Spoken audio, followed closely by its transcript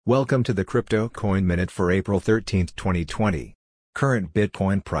Welcome to the Crypto Coin Minute for April 13, 2020. Current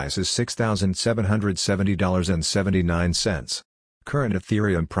Bitcoin price is $6,770.79. Current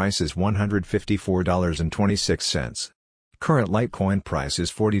Ethereum price is $154.26. Current Litecoin price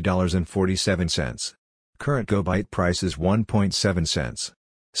is $40.47. Current GoByte price is 1.7 cents.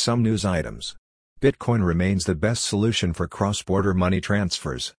 Some news items. Bitcoin remains the best solution for cross-border money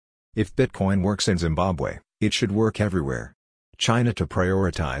transfers. If Bitcoin works in Zimbabwe, it should work everywhere. China to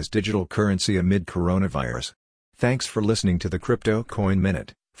prioritize digital currency amid coronavirus. Thanks for listening to the Crypto Coin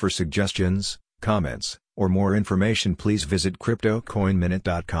Minute. For suggestions, comments, or more information, please visit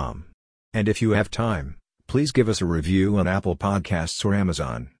cryptocoinminute.com. And if you have time, please give us a review on Apple Podcasts or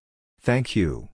Amazon. Thank you.